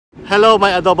Hello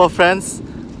my adobo friends,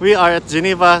 we are at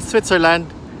Geneva, Switzerland.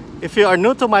 If you are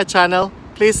new to my channel,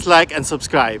 please like and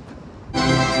subscribe.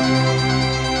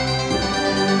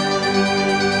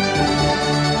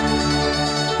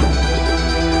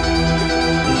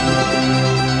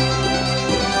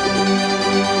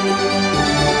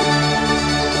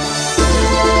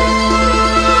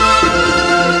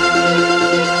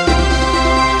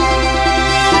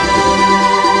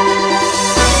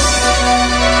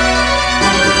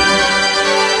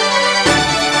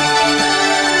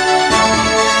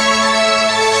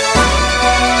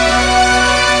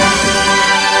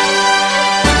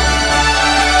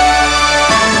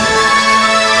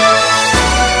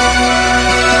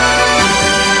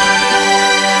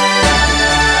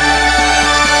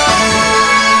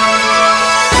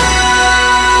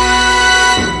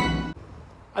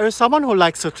 Are you someone who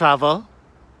likes to travel?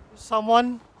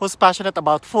 Someone who's passionate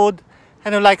about food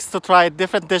and who likes to try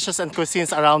different dishes and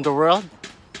cuisines around the world?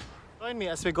 Join me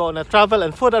as we go on a travel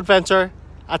and food adventure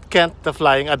at Kent the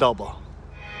Flying Adobo.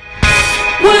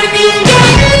 When you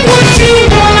get what you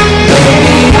want,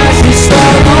 baby, I should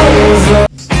start over.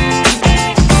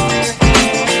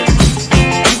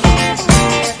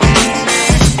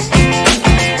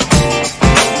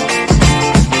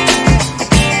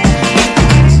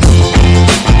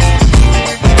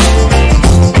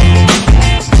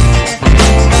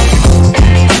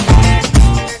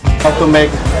 How to make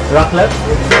raclette?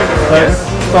 Yes.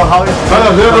 So how is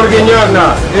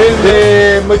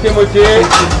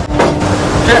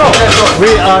we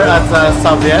are at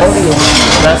Saviese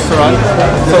restaurant.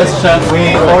 So chef,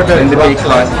 we ordered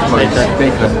bacon.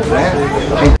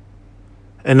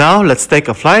 And now let's take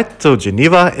a flight to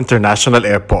Geneva International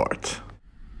Airport.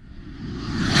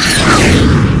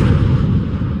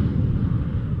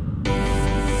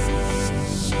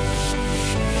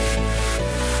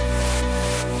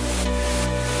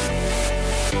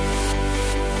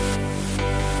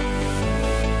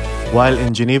 While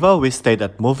in Geneva, we stayed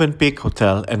at Movenpick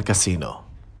Hotel and Casino.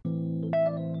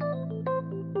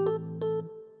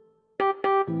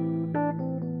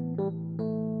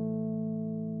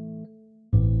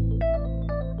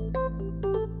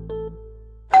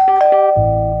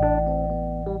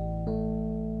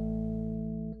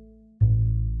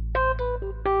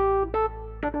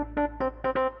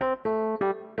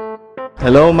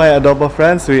 Hello my adobo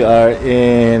friends, we are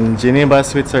in Geneva,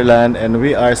 Switzerland, and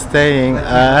we are staying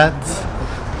at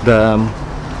the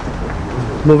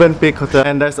Movenpick Hotel,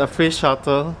 and there's a free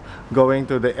shuttle going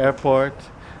to the airport.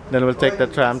 Then we'll take the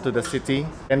tram to the city.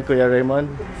 And Kuya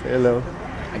Raymund, say hello.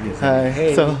 Hi.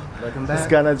 Hey, so welcome back. he's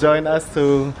gonna join us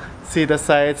to see the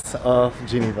sights of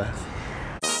Geneva.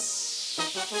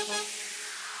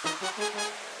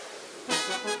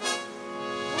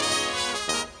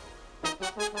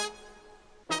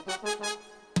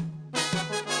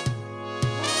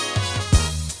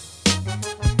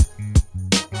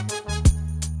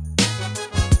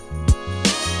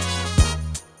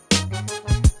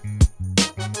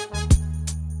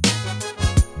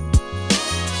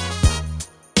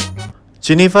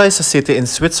 Geneva is a city in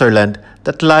Switzerland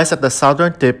that lies at the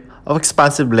southern tip of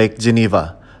expansive Lake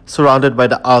Geneva. Surrounded by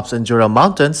the Alps and Jura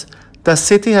Mountains, the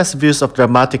city has views of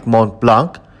dramatic Mont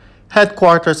Blanc,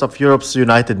 headquarters of Europe's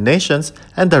United Nations,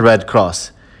 and the Red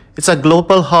Cross. It's a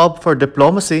global hub for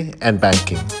diplomacy and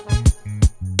banking.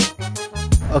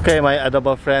 Okay, my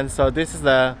adobo friends, so this is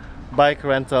the bike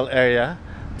rental area.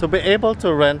 To be able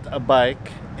to rent a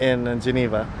bike in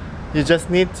Geneva, you just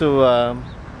need to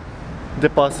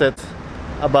deposit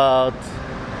about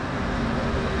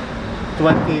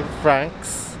 20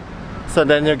 francs, so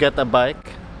then you get a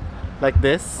bike like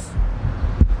this.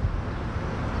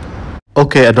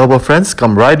 Okay adobo friends,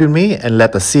 come ride with me and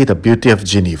let us see the beauty of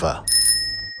Geneva.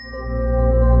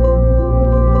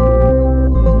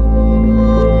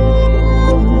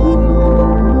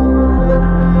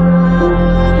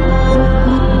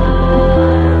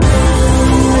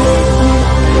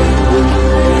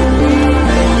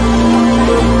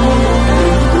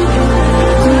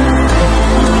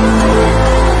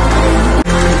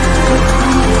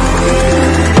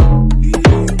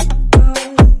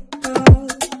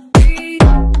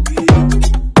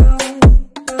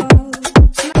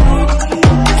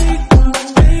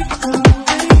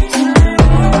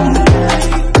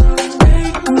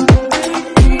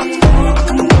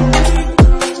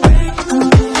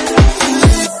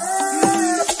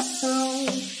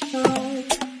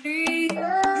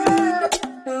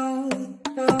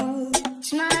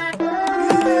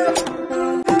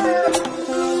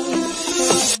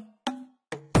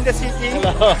 the city.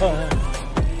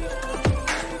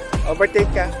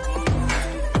 Overtake ka.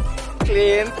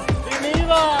 Clean.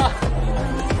 Geneva!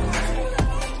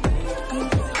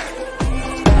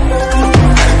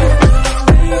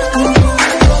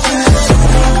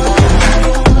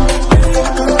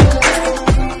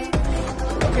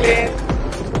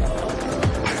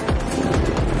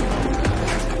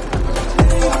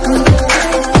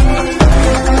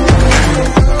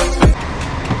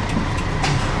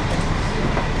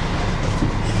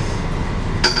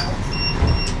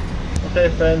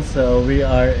 friends, so we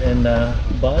are in a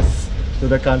bus to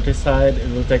the countryside. It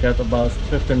will take us about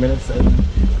 15 minutes and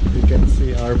you can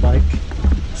see our bike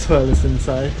as well as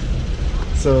inside.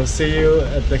 So see you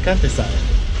at the countryside.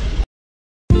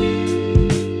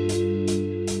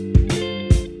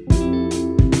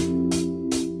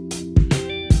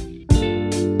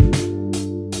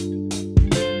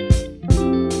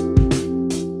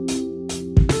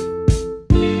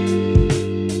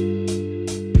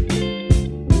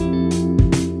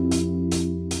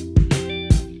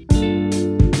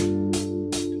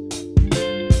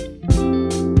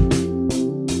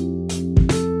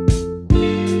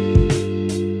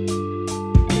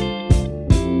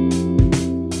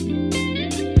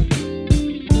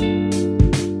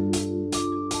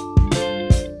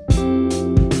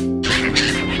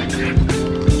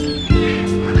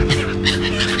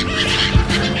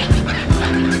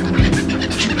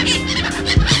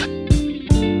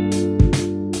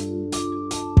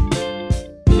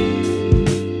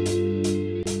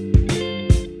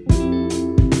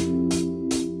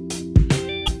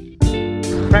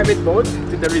 Private boat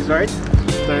to the resort.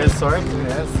 The resort,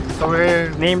 yes. So we're...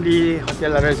 Namely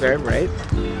Hotel Reserve, right?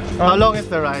 How long is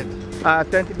the ride?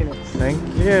 20 minutes. Thank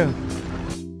you.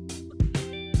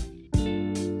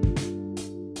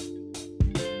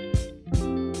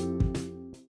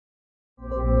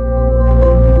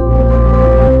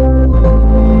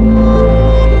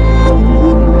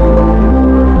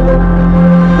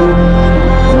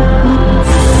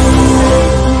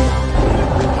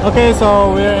 Okay,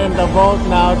 so we're in the boat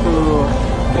now to,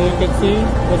 you can see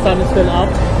the sun is still up,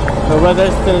 the weather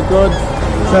is still good.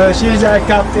 So she's our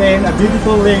captain, a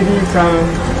beautiful lady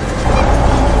from...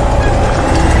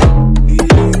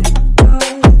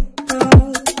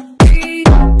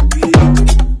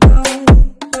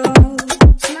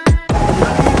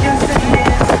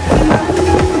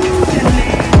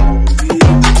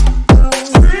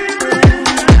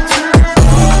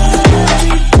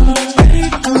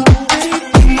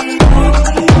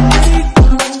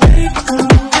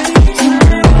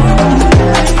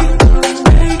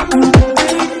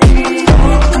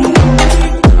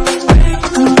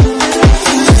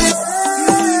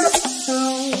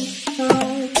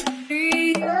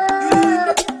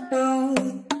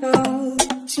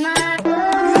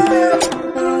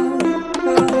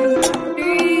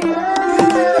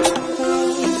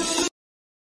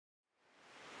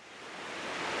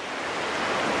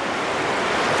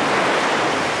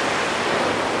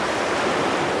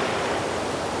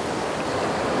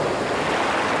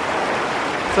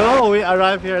 So we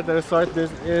arrived here at the resort. This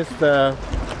is the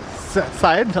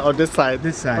side or this side?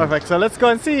 This side. Perfect. So let's go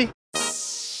and see.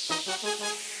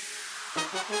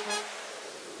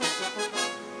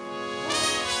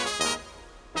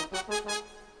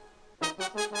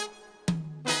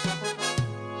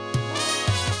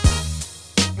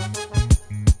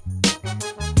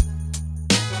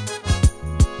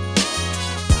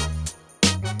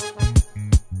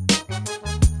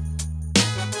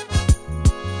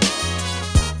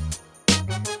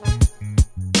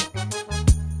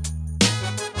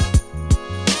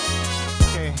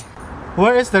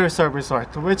 Where is the Reseve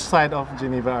Resort? Which side of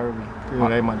Geneva are we,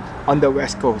 Raymund? On the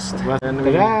west coast. And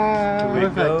Ta-da! we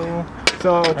go.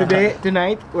 So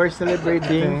tonight, we're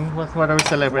celebrating... What are we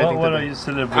celebrating What are today? you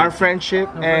celebrating? Our friendship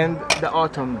and the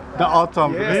autumn. The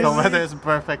autumn, because Yes. the weather is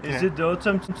perfect Is here. it the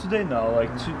autumn today now?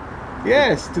 Like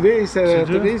Yes, today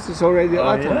is already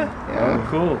autumn. Oh,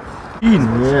 cool.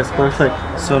 Yes, perfect.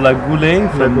 So la goulet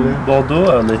from goulet.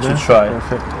 Bordeaux, I'll let you try.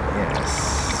 Perfect.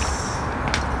 Yes.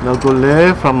 Le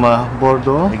goulet from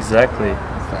Bordeaux. Exactly.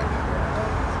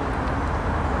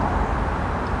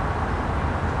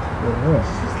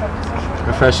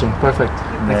 Refreshing, perfect.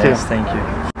 Thank Nice, thank you.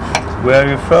 Where are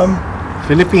you from? you.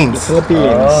 Philippines. Philippines.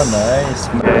 Oh, nice.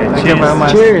 Okay, Thank you very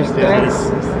much. Cheers. Yes.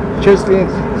 Thanks. Cheers,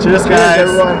 Lynn. Cheers, guys.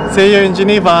 everyone. See you in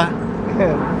Geneva.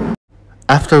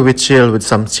 After we chilled with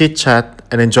some chit chat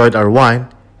and enjoyed our wine,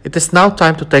 it is now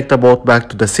time to take the boat back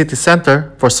to the city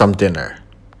center for some dinner.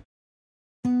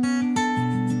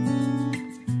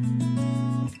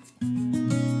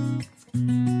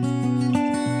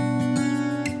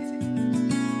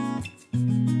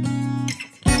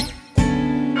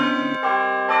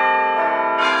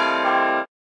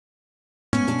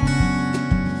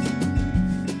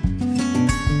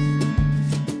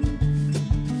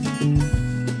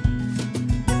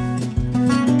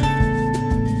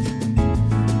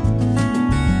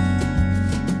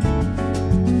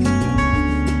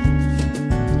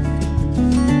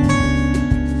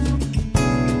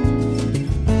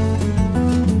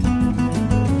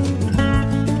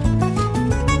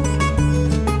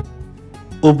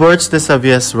 Auberge de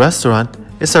Saviese restaurant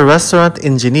is a restaurant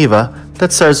in Geneva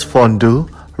that serves fondue,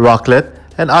 raclette,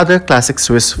 and other classic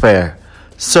Swiss fare,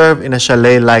 served in a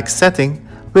chalet-like setting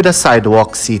with a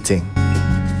sidewalk seating.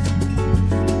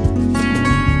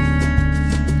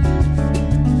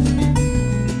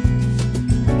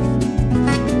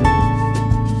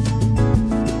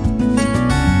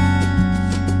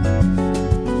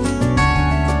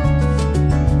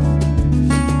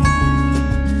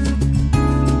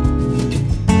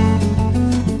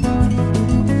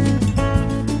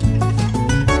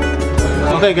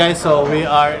 Okay guys, so we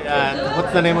are at,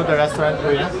 what's the name of the restaurant?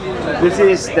 This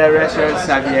is the restaurant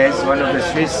Saviese, one of the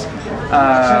Swiss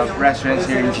restaurants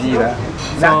here in Geneva.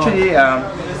 It's actually,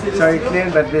 sorry clean,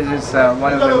 but this is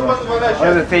one of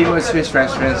the famous Swiss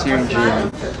restaurants here in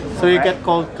Geneva. So you get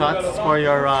cold cuts for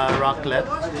your raclette.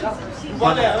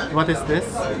 What is this?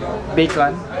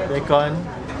 Bacon,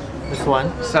 This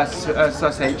one,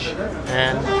 sausage,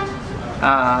 and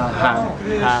ham,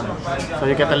 ham. So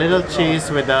you get a little cheese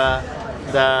with the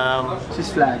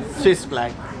Swiss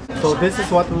flag. So this is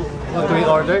what we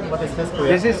ordered. What is this?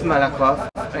 This is malakoff,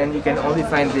 and you can only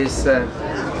find this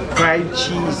fried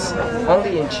cheese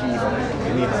only in Geneva.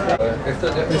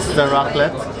 This is the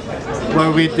raclette,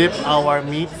 where we dip our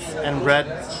meats and bread.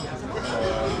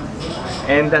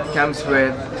 And that comes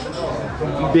with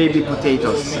baby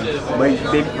potatoes.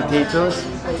 Baby potatoes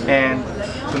and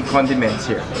some condiments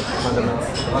here.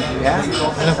 Yeah?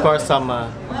 And of course some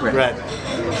bread.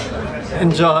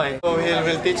 Enjoy! So he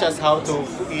will teach us how to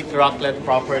eat raclette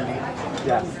properly.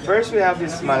 Yeah. First we have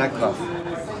this malakoff.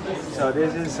 So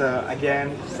this is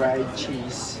again fried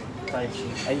cheese.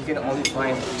 And you can only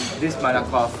find this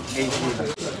malakoff in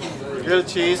Geneva. Grilled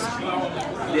cheese,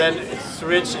 then it's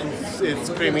rich and it's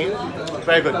creamy.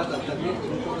 Very good.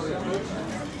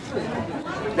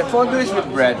 The fondue is with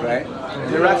bread, right?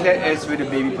 The raclette is with the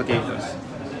baby potatoes.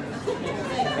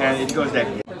 And it goes like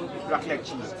raclette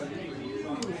cheese.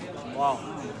 Wow,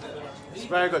 it's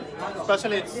very good.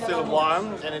 Especially it's still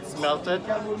warm and it's melted.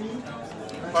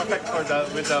 Perfect for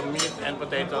with the meat and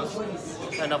potatoes,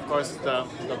 and of course the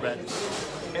bread.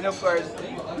 And of course,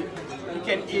 you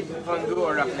can eat fondue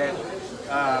or raclette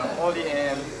only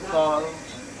in fall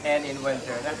and in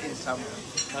winter, not in summer.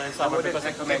 In summer because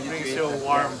it brings you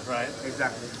warm, right?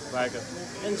 Exactly. Very good.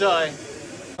 Enjoy.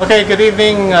 Okay, good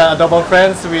evening, adobo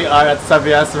friends. We are at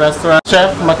Saviese restaurant.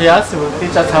 Chef Mathias will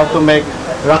teach us how to make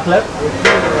raclette.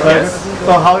 Yes.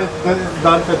 So how it's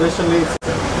done traditionally,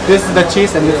 this is the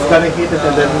cheese and it's gonna heat it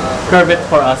and then curve it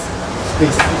for us.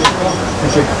 Please.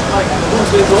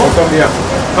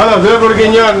 Alors, deux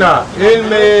bourguignons,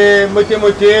 une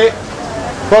moitié-moitié,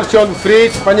 portion de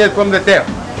frites, panier de pommes de terre.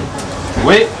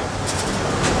 Oui.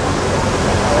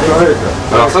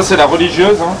 Alors ça c'est la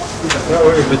religieuse, hein.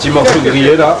 Petit morceau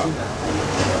grillé là.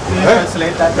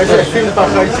 Je filme par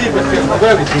ici parce que c'est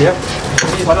pas ici.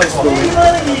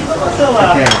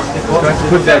 Okay. Let's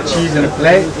put that cheese in a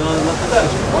plate.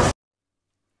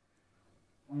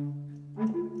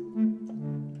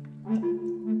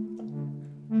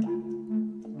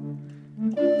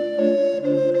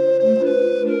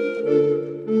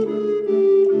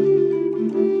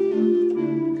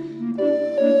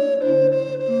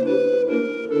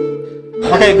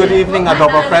 Okay, good evening,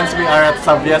 adobo friends. We are at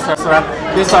Saviese restaurant.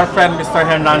 This is our friend, Mister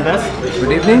Hernandez.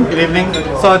 Good evening. Good evening.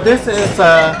 So this is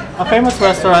a famous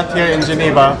restaurant here in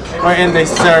Geneva, wherein they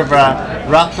serve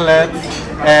raclette.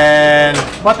 And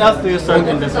what else do you serve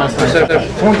in this restaurant?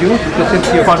 Fondue,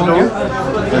 Fondue,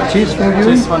 cheese fondue,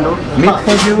 cheese fondue. meat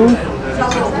fondue,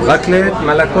 raclette,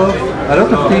 malakoff, a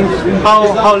lot of things.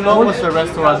 How long was the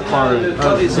restaurant for?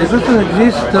 This restaurant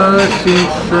exists since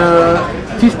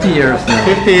 50 years now.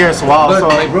 50 years, wow. But So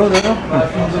my brother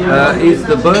is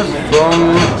the boss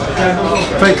from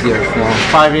 5 years now.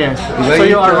 5 years. So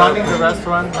you are running the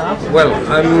restaurant now? Well,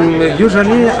 I'm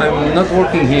not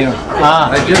working here.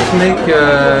 I just make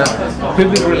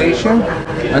public relation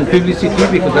and publicity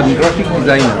because I'm graphic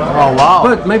designer. Oh wow.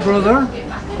 But my brother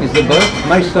is the boss,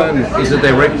 my son is the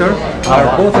director,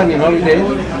 are both on holidays,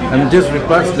 and just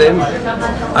replace them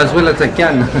as well as I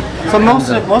can. So most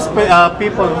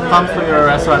people who come to your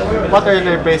restaurant, what are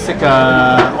their basic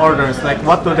orders? Like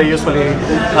what do they usually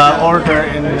order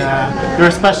in your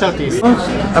specialties? Most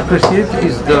appreciate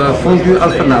is the fondue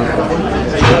alfanal,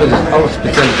 because it's our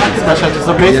specialty. Specialties.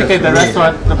 So basically the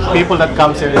restaurant, the people that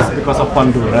comes here is because of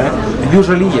fondue, right?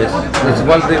 Usually yes, that's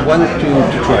what they want to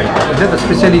try. The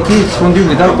specialty is fondue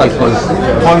without alcohol.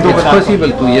 Fondue it's without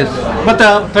possible to, yes. But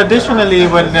traditionally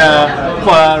when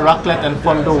raclette and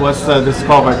fondue was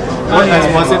discovered?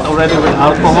 Was it already with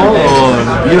alcohol or?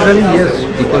 Usually yes,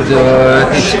 because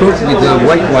it's cooked with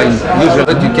white wine. Usually,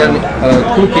 but you can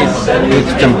cook it with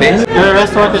champagne. The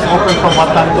restaurant is open from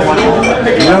what time to what time?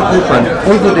 We are open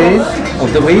all the days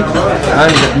of the week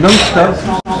and non-stop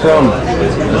from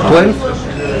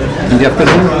 12 in the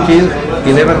afternoon till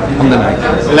 11 in the night.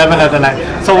 11 at the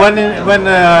night. So when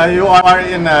you are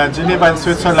in Geneva in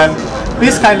Switzerland,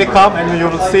 please kindly come and you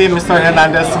will see Mr.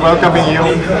 Hernandez welcoming you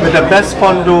with the best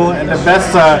fondue and the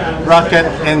best raclette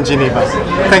in Geneva.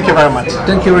 Thank you very much.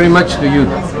 Thank you very much to you.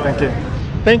 Thank you.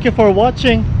 Thank you for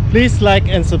watching. Please like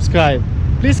and subscribe.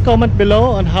 Please comment below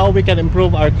on how we can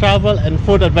improve our travel and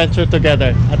food adventure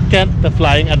together at Kent the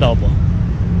Flying Adobo.